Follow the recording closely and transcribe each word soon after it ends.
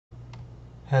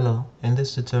Hello, in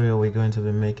this tutorial we're going to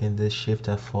be making this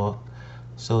shifter fork.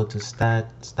 So to start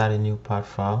a new part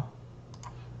file,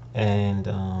 and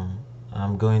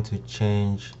I'm going to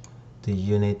change the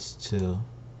units to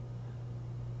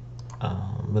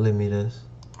millimeters.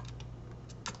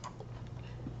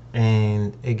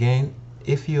 And again,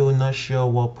 if you're not sure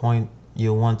what point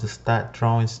you want to start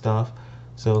drawing stuff,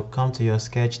 so come to your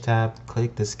sketch tab,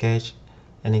 click the sketch,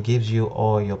 and it gives you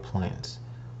all your plans.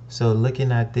 So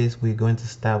looking at this, we're going to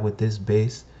start with this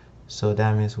base, so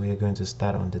that means we are going to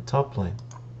start on the top plane.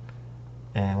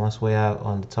 And once we are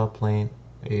on the top plane,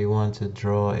 we want to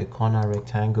draw a corner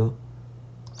rectangle,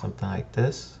 something like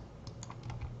this,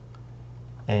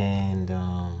 and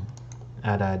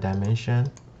add our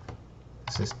dimension.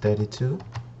 This is 32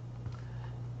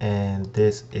 and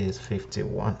this is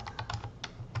 51.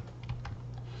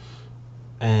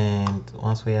 And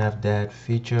once we have that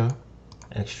feature,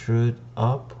 extrude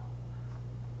up,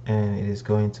 and it is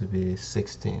going to be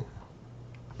 16,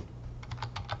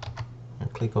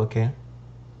 and click OK.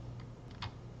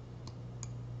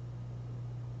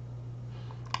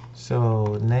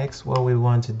 So next, what we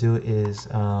want to do is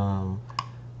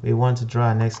we want to draw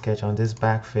our next sketch on this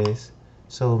back face.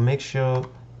 So make sure,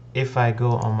 if I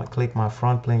go on click my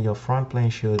front plane, your front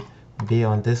plane should be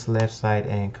on this left side,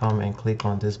 and come and click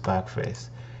on this back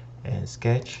face and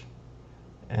sketch,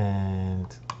 and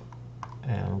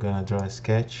I'm gonna draw a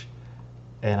sketch,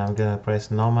 and I'm gonna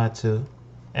press normal 2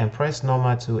 and press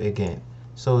normal 2 again.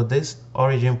 So this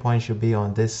origin point should be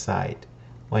on this side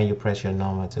when you press your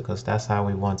normal 2, because that's how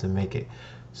we want to make it.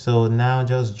 So now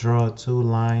just draw 2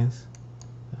 lines.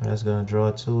 I'm just gonna draw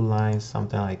 2 lines,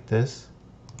 something like this.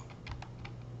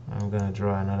 I'm gonna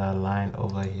draw another line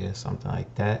over here, something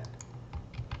like that.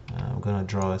 I'm gonna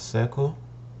draw a circle,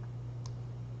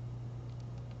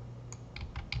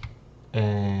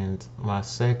 and my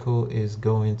circle is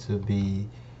going to be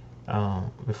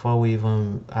before we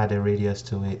even add a radius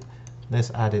to it,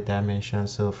 let's add a dimension.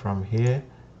 So from here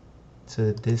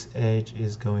to this edge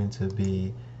is going to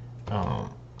be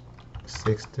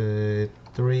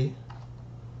 63.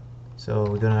 So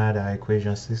we're gonna add our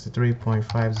equation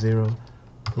 63.50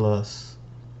 plus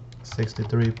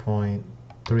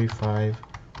 63.35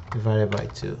 divided by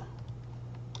 2.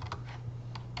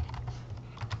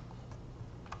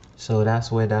 So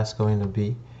that's where that's going to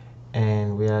be,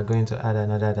 and we are going to add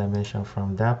another dimension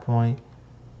from that point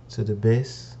to the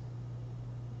base,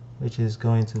 which is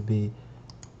going to be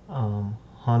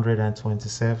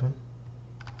 127,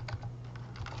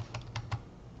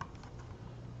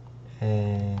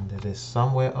 and it is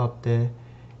somewhere up there.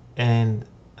 And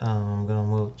I'm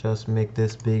gonna just make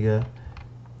this bigger,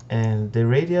 and the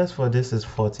radius for this is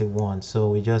 41. So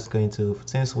we're just going to,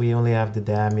 since we only have the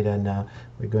diameter now,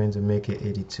 we're going to make it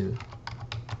 82,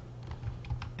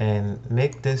 and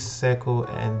make this circle.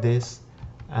 And this,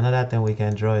 another thing we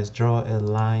can draw is draw a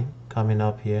line coming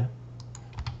up here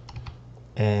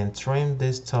and trim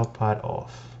this top part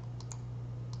off.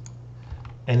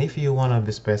 And if you want to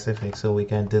be specific, so we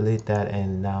can delete that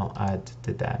and now add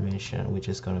the dimension, which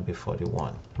is going to be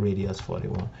 41, radius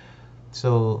 41.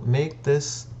 So make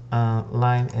this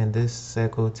line and this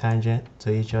circle tangent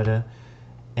to each other.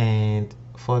 And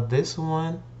for this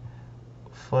one,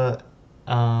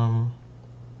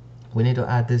 we need to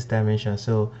add this dimension.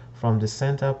 So from the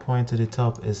center point to the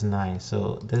top is 9.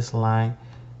 So this line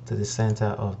to the center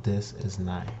of this is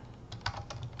 9.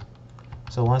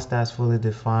 So once that's fully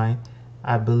defined,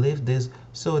 I believe this,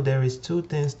 so there is 2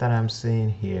 things that I'm saying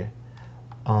here.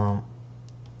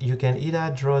 You can either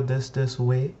draw this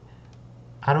way.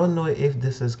 I don't know if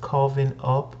this is curving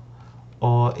up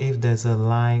or if there's a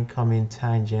line coming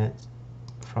tangent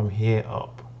from here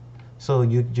up. So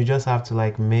you just have to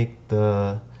like make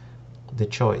the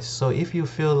choice. So if you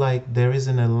feel like there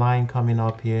isn't a line coming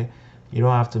up here, you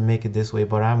don't have to make it this way,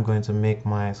 but I'm going to make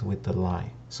mine with the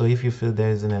line. So if you feel there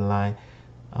isn't a line,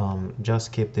 just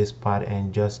skip this part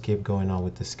and just keep going on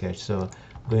with the sketch. So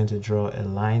I'm going to draw a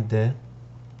line there,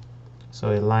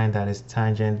 so a line that is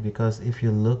tangent, because if you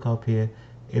look up here,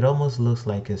 it almost looks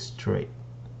like a straight,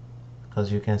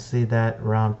 because you can see that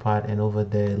round part, and over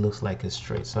there it looks like a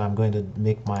straight. So I'm going to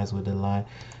make mine with the line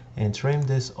and trim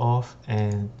this off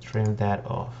and trim that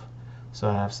off. So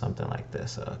I have something like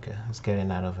this. Okay, it's getting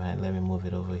out of hand. Let me move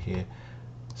it over here.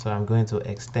 So I'm going to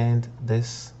extend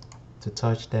this to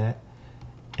touch that.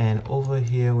 And over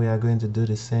here we are going to do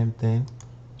the same thing,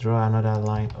 draw another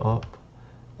line up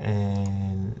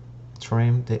and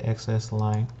trim the excess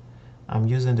line. I'm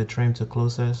using the trim to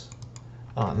closest.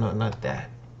 Oh no, not that.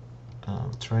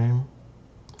 Trim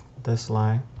this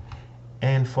line,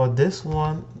 and for this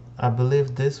one I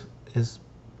believe this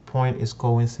point is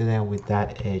coincident with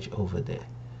that edge over there.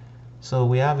 So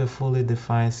we have a fully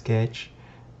defined sketch.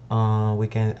 We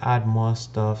can add more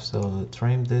stuff, so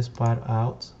trim this part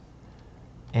out,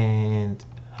 and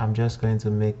I'm just going to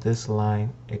make this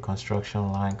line a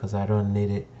construction line because I don't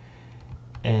need it.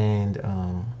 And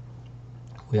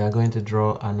we are going to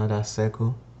draw another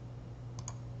circle,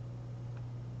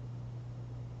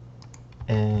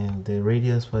 and the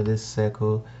radius for this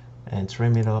circle, and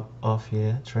trim it off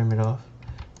here, trim it off,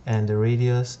 and the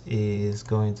radius is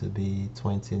going to be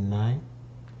 29,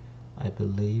 I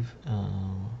believe.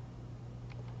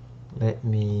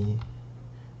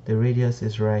 The radius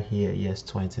is right here, yes,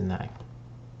 29.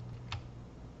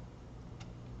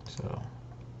 So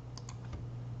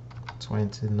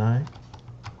 29.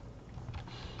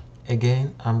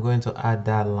 Again, I'm going to add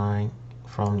that line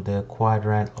from the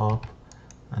quadrant up,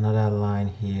 another line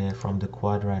here from the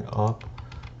quadrant up,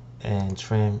 and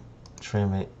trim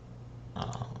it,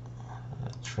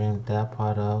 trim that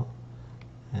part out,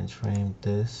 and trim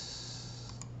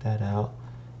that out,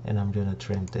 and I'm going to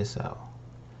trim this out.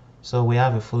 So we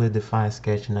have a fully defined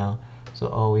sketch now. So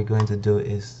all we're going to do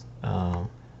is go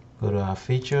to our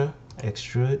feature,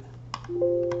 extrude.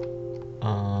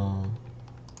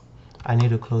 I need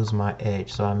to close my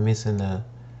edge, so I'm missing a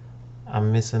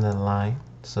line.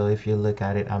 So if you look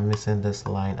at it, I'm missing this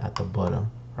line at the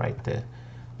bottom right there.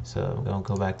 So I'm going to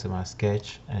go back to my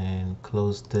sketch and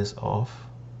close this off.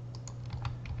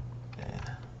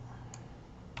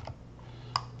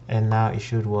 And now it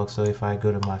should work. So if I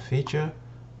go to my feature,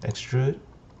 extrude,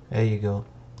 there you go,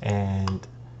 and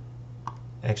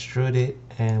extrude it,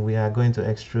 and we are going to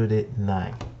extrude it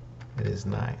 9. It is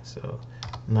 9, so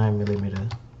 9 millimeter,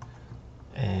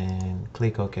 and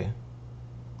click OK.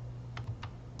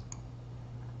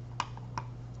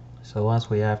 So once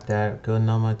we have that, go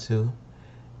number 2,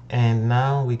 and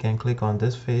now we can click on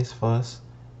this face first,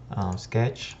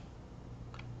 sketch,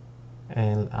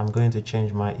 and I'm going to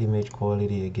change my image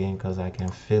quality again because I can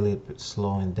feel it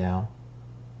slowing down.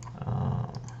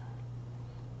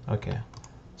 Okay,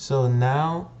 so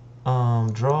now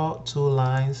draw 2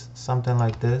 lines, something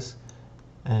like this,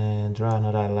 and draw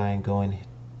another line going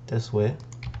this way,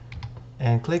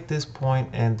 and click this point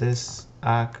and this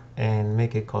arc and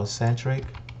make it concentric,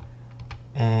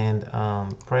 and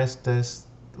press this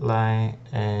line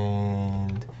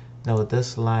and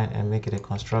this line and make it a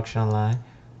construction line.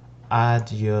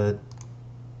 Add your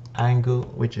angle,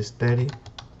 which is 30,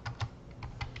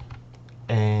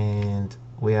 and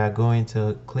we are going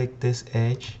to click this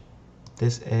edge,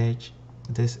 this edge,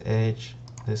 this edge,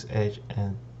 this edge,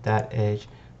 and that edge,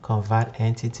 convert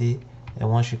entity, and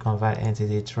once you convert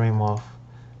entity, trim off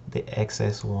the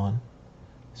excess one.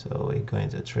 So we're going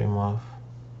to trim off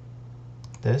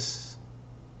this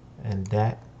and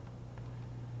that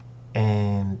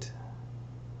and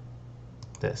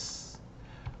this.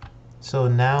 So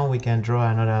now we can draw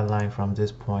another line from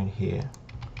this point here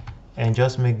and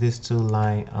just make this 2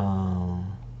 line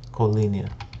collinear.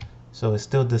 So it's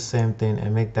still the same thing,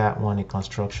 and make that one a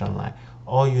construction line.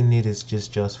 All you need is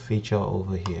just feature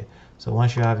over here. So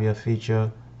once you have your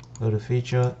feature, go to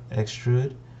feature,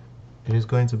 extrude. It is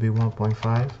going to be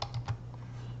 1.5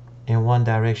 in one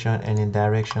direction, and in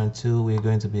direction 2 we're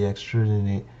going to be extruding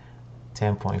it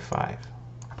 10.5.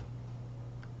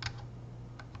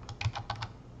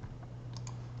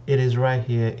 It is right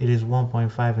here. It is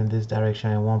 1.5 in this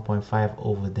direction and 1.5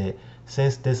 over there.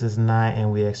 Since this is 9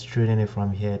 and we're extruding it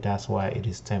from here, that's why it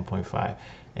is 10.5,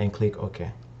 and click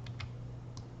OK.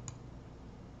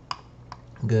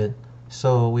 Good.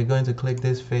 So we're going to click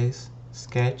this face,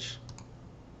 sketch,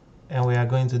 and we are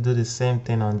going to do the same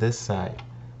thing on this side.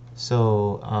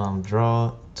 So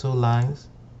draw 2 lines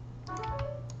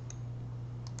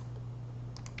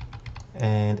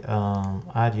and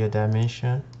add your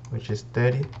dimension, which is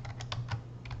 30.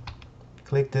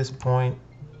 Click this point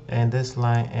and this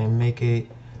line and make it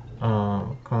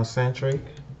concentric.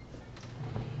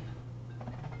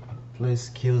 Please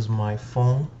excuse my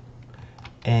phone.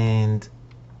 And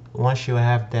once you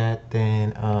have that,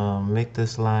 then make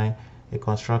this line a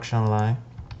construction line.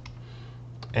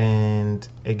 And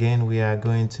again, we are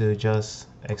going to just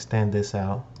extend this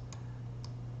out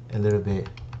a little bit,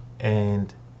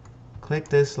 and click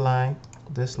this line,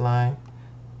 those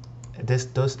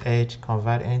edge,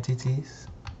 convert entities,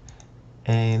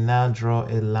 and now draw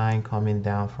a line coming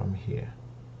down from here,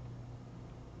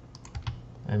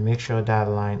 and make sure that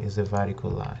line is a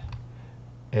vertical line.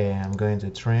 And I'm going to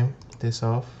trim this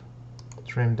off,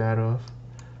 trim that off,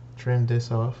 trim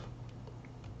this off,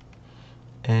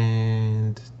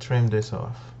 and trim this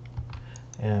off.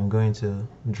 And I'm going to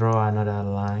draw another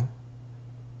line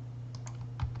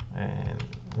and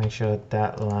make sure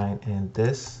that line and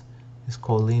this is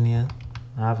collinear,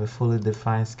 I have a fully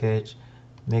defined sketch,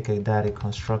 make that a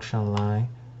construction line.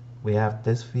 We have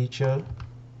this feature,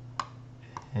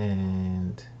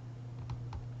 and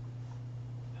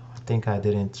I think I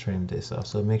didn't trim this off,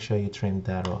 so make sure you trim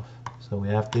that off. So we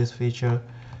have this feature,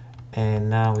 and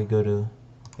now we go to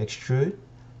extrude,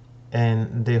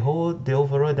 and the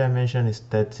overall dimension is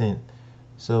 13,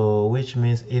 so which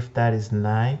means if that is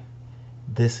 9,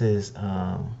 this is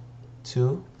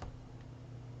 2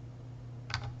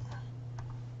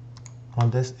 on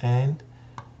this end,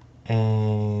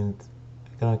 and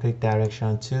I'm gonna click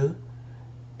direction 2,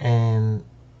 and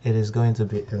it is going to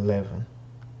be 11.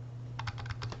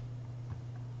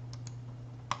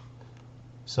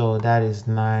 So that is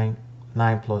 9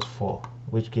 plus 4,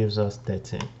 which gives us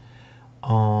 13.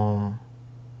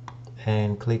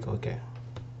 And click OK.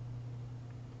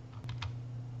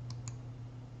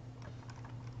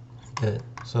 Good.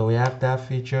 So we have that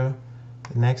feature.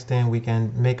 The next thing, we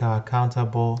can make our counter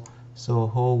ball. So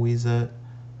hole wizard,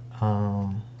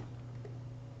 and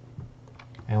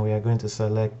we are going to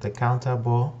select the counter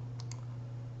ball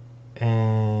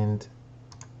and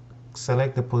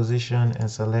select the position and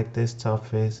select this top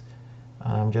face.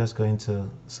 I'm just going to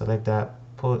select that,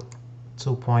 put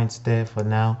 2 points there for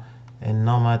now, and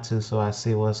normal 2 so I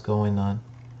see what's going on.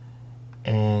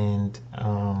 And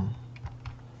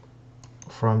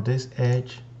from this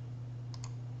edge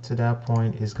to that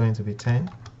point is going to be 10.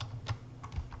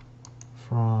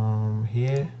 From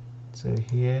here to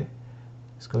here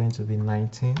it's going to be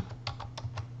 19,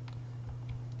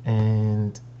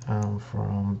 and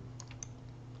from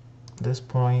this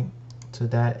point to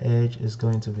that edge is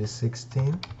going to be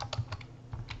 16.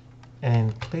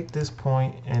 And click this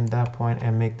point and that point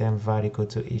and make them vertical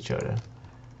to each other.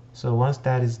 So once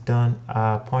that is done,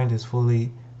 our point is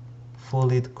fully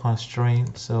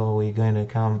constrained. So we're going to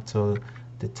come to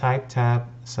the type tab,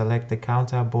 select the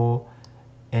counter ball,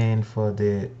 and for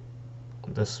the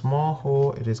small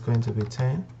hole it is going to be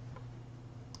 10.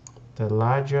 The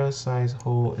larger size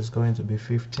hole is going to be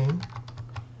 15,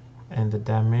 and the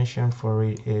dimension for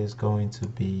it is going to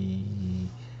be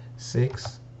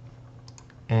 6,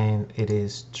 and it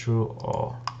is true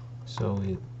all. So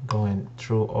we go in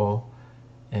true all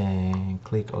and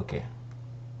click OK.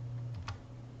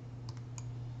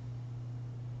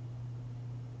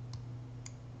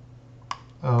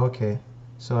 Oh, okay.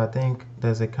 So I think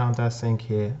there's a countersink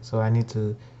here, so I need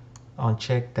to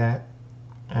uncheck that,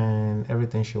 and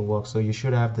everything should work. So you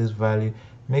should have this value.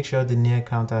 Make sure the near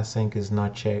countersink is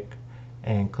not checked,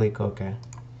 and click OK.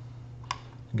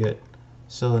 Good.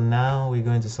 So now we're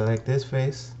going to select this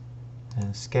face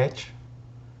and sketch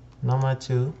number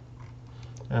 2,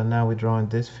 and now we're drawing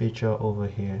this feature over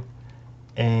here.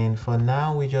 And for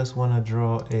now we just want to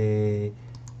draw a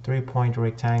 3-point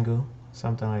rectangle,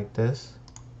 something like this.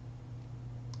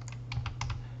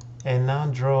 And now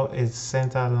draw a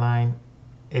center line,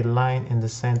 a line in the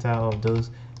center of those,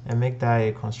 and make that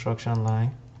a construction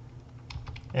line.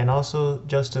 And also,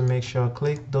 just to make sure,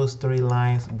 click those 3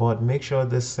 lines, but make sure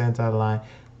this center line,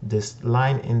 this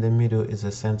line in the middle is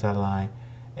a center line,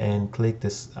 and click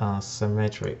this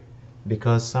symmetric,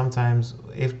 because sometimes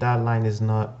if that line is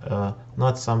not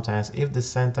sometimes, if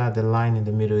the line in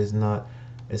the middle is not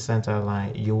a center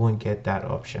line, you won't get that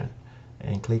option,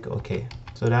 and click OK.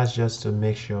 So that's just to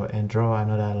make sure, and draw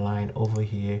another line over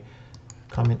here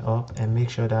coming up, and make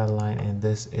sure that line and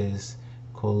this is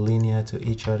collinear to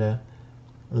each other.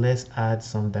 Let's add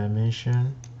some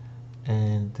dimension,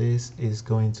 and this is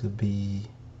going to be,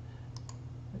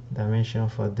 dimension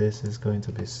for this is going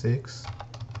to be 6,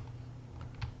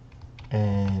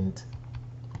 and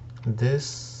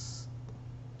this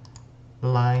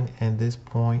line and this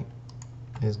point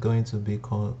is going to be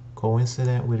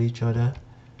coincident with each other.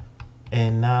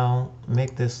 And now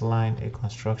make this line a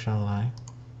construction line,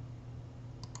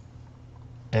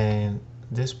 and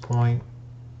this point,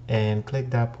 and click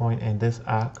that point and this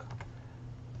arc,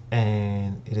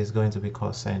 and it is going to be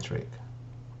concentric.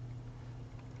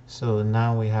 So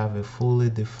now we have a fully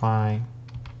defined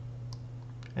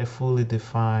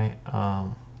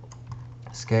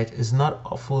sketch. It's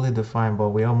not fully defined, but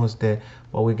we're almost there.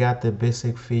 But we got the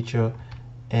basic feature.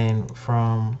 And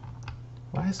from,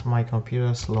 why is my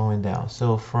computer slowing down?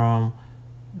 So from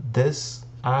this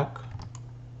arc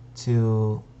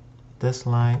to this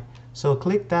line, so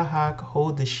click that arc,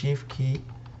 hold the shift key.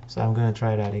 So I'm going to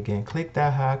try that again. Click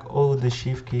that arc, hold the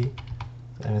shift key,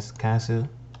 and it's cancel.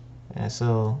 And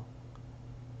so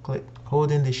click,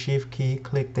 holding the shift key,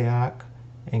 click the arc,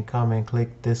 and come and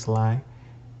click this line,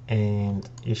 and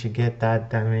you should get that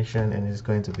dimension, and it's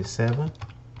going to be 7.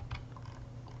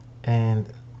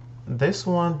 And this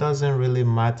one doesn't really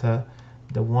matter,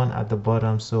 the one at the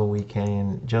bottom so we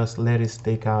can just let it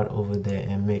stick out over there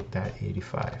and make that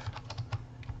 85.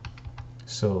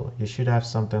 So you should have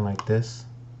something like this,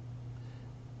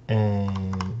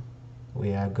 and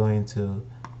we are going to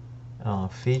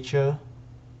feature,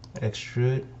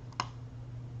 extrude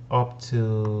up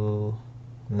to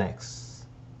next.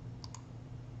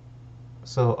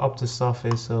 So up to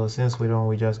surface. So since we don't,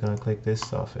 we're just going to click this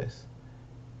surface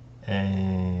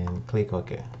and click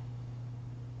OK.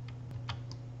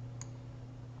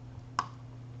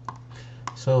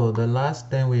 So the last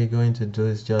thing we're going to do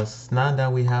is just, now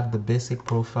that we have the basic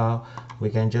profile, we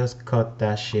can just cut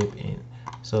that shape in.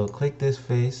 So click this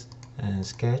face and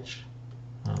sketch,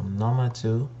 number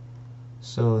 2.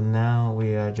 So now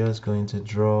we are just going to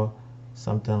draw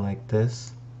something like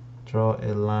this. Draw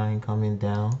a line coming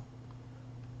down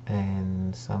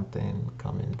and something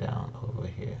coming down over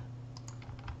here.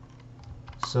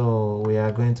 So we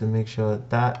are going to make sure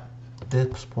that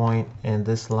this point and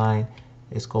this line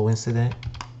is coincident,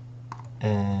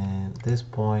 and this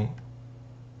point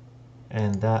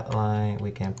and that line,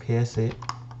 we can pierce it.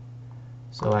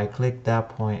 So I click that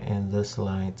point and this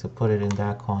line to put it in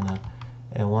that corner,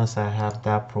 and once I have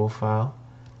that profile,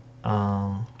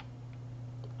 I'm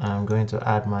going to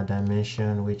add my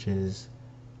dimension, which is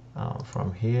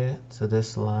from here to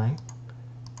this line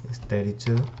is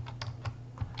 32,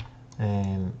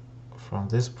 and from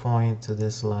this point to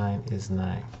this line is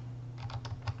 9.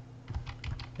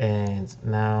 And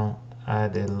now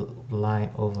add a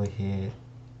line over here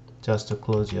just to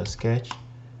close your sketch.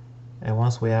 And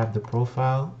once we have the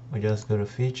profile, we just go to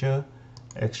feature,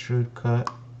 extrude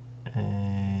cut,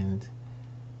 and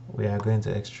we are going to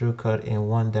extrude cut in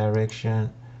one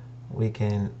direction. We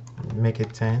can make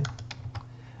it 10,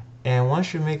 and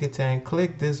once you make it 10,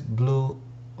 click this blue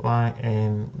line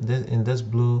and in this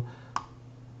blue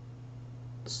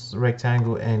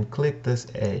rectangle and click this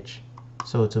edge,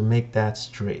 so to make that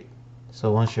straight.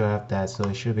 So once you have that, so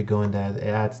it should be going there, it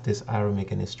adds this arrow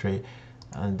making it straight.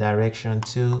 And direction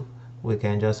 2, we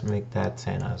can just make that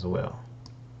 10 as well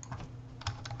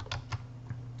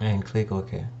and click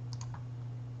OK.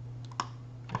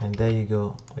 And there you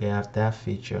go, we have that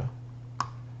feature,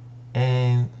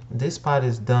 and this part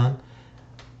is done.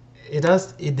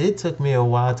 It did take me a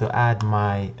while to add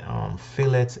my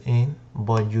fillets in,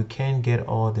 but you can get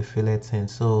all the fillets in.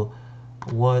 So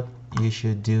what you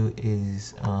should do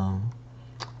is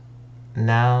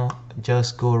now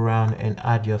just go around and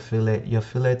add your fillet. Your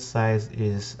fillet size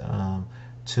is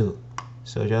 2,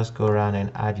 so just go around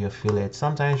and add your fillet.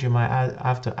 Sometimes you might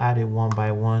have to add it one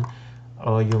by one,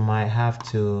 or you might have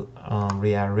to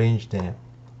rearrange them,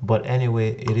 but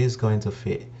anyway, it is going to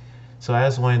fit. So I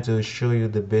just wanted to show you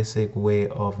the basic way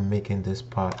of making this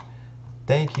part.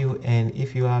 Thank you, and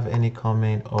if you have any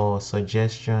comment or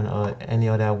suggestion or any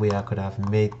other way I could have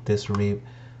made this rib,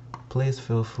 please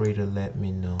feel free to let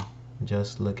me know.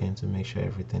 Just looking to make sure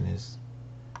everything is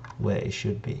where it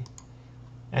should be.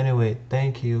 Anyway,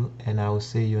 thank you, and I will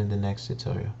see you in the next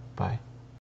tutorial. Bye.